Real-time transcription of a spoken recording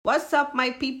What's up,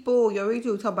 my people? Your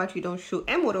radio talk battery don't show.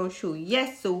 Emo don't show.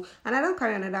 Yes, so and I don't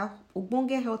carry another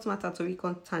Ogbonge health matter to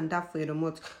recontanda for the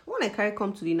month. When I carry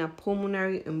come to the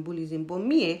pulmonary embolism, but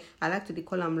me, I like to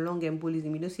call them long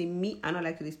embolism. You know, say me, I don't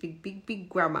like to speak big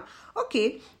grammar.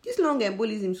 Okay, this long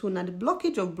embolism, so now the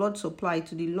blockage of blood supply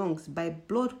to the lungs by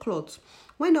blood clots.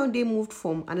 When are they moved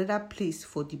from another place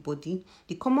for the body?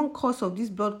 The common cause of this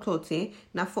blood clot,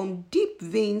 now from deep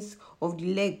veins of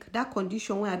the leg. That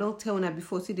condition where I don't tell you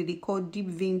before, say that they call deep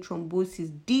vein thrombosis,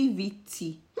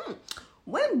 DVT.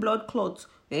 When blood clots,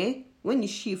 when it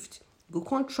shifts, go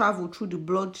can't travel through the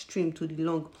bloodstream to the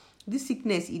lung. This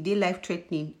sickness is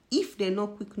life-threatening if they're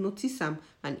not quick notice them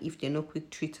and if they're not quick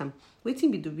treat them.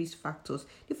 Wetin be the risk factors?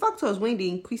 The factors when they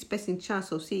increase person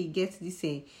chance of say you get this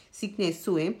sickness.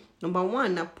 So number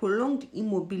one, na prolonged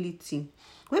immobility.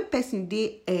 When person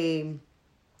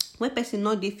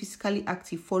not dey physically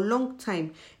active for long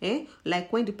time,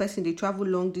 like when the person they travel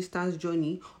long distance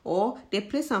journey or they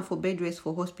place them for bed rest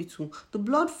for hospital, the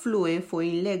blood flow for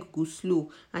in leg go slow,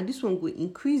 and this one go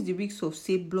increase the risk of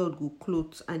say blood go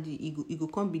clot, and it go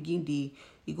come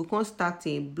start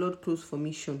blood clot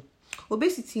formation.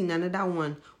 Obesity in another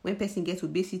one. When person gets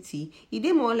obesity, it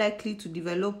is more likely to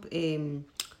develop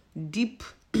deep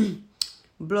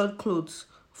blood clots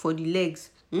for the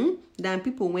legs than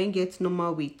people when get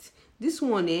normal weight. This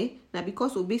one now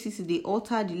because obesity they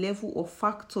alter the level of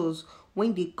factors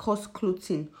when they cause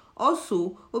clotting.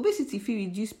 Also, obesity fit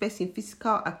reduce person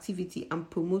physical activity and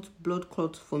promote blood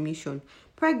clot formation.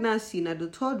 Pregnancy, now the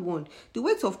third one. The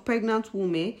weight of pregnant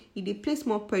women, they place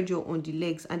more pressure on the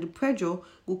legs, and the pressure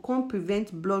will come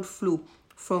prevent blood flow.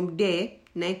 From there,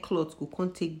 night clots will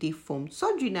come take their form.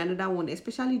 Surgery, another one,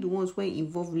 especially the ones where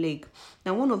involve leg.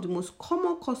 Now, one of the most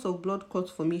common cause of blood clot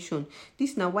formation.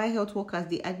 This now why health workers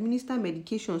they administer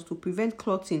medications to prevent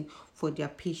clotting for their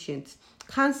patients.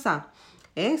 Cancer.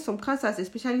 Some cancers,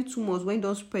 especially tumors, when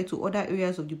don't spread to other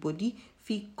areas of the body,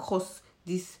 fit cause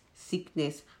this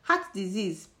sickness. Heart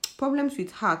disease, problems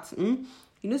with heart.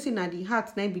 You know, say now the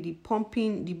heart now be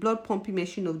the blood pumping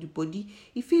machine of the body.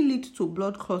 If it leads to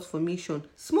blood clot formation.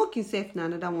 Smoking self na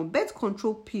another one. Birth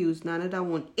control pills na another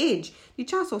one. Age, the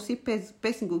chance of say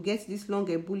person go get this long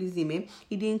embolism,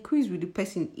 it increase with the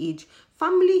person age.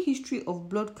 Family history of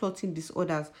blood clotting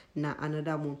disorders na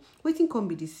another one. Wetin come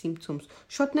be the symptoms?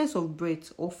 Shortness of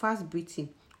breath or fast breathing.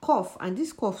 Cough, and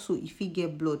this cough so if you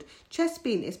get blood. Chest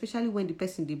pain, especially when the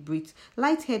person they breathe.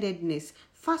 Lightheadedness,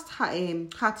 fast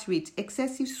heart rate,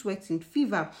 excessive sweating,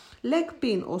 fever, leg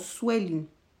pain or swelling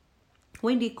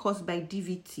when they caused by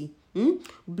DVT,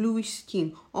 bluish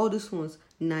skin. All those ones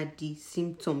na the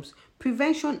symptoms.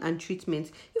 Prevention and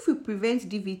treatment. If we prevent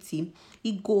DVT,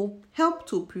 it go help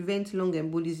to prevent long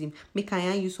embolism. Make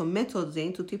I use some methods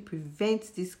to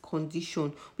prevent this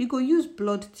condition. We go use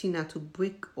blood thinner to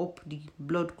break up the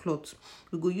blood clots.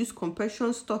 We go use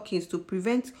compression stockings to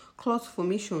prevent clot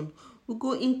formation. We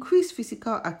go increase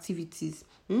physical activities.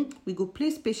 We go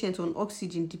place patients on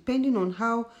oxygen depending on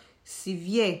how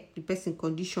severe the person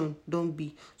condition don't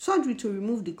be. Surgery to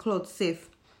remove the clot safe.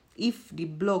 If the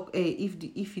block,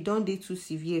 if it don't dey too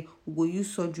severe, we go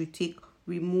use surgery take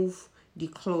remove the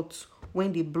clots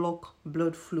when they block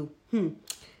blood flow.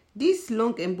 This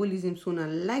long embolism so na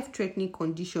life-threatening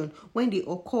condition when they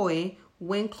occur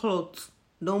when clots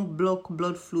don't block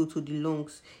blood flow to the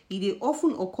lungs. It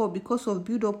often occur because of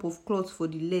buildup of clots for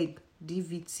the leg,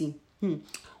 DVT.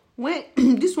 When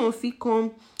this one fit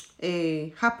come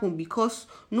happen because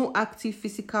no active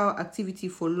physical activity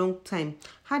for long time.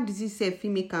 Heart disease fit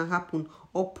make am happen,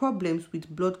 or problems with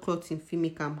blood clotting fit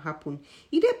make am happen.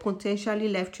 It is potentially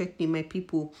life-threatening, my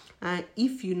people, and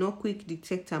if you not quick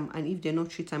detect them and if they not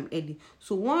treat them early.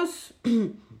 So once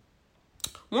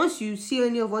you see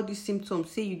any of all these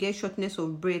symptoms, say you get shortness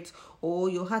of breath or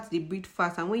your heart they breathe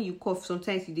fast, and when you cough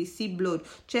sometimes you see blood,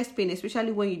 chest pain,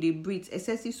 especially when you breathe,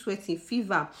 excessive sweating,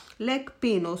 fever, leg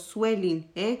pain or swelling,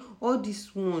 all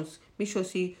these ones, make sure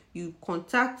say you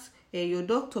contact your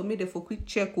doctor, make them for quick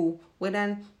check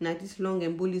whether na this long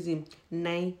embolism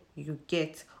na you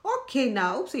get. Okay,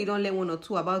 now hope so you don't learn one or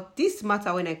two about this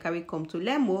matter when I carry come. To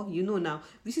learn more, you know now,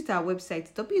 visit our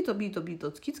website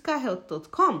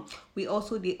www.cuticalhealth.com. We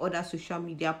also the other social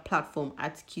media platform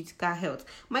at Cutical Health.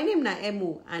 My name na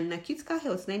Emo, and na Cutical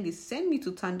Health now they send me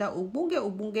to Tanda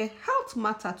Ogbonge health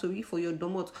matter to read for your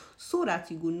domot so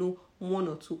that you go know one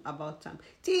or two about them.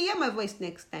 Till you hear my voice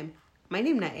next time. My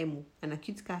name na Emo, and na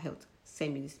Cutical Health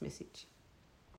send me this message.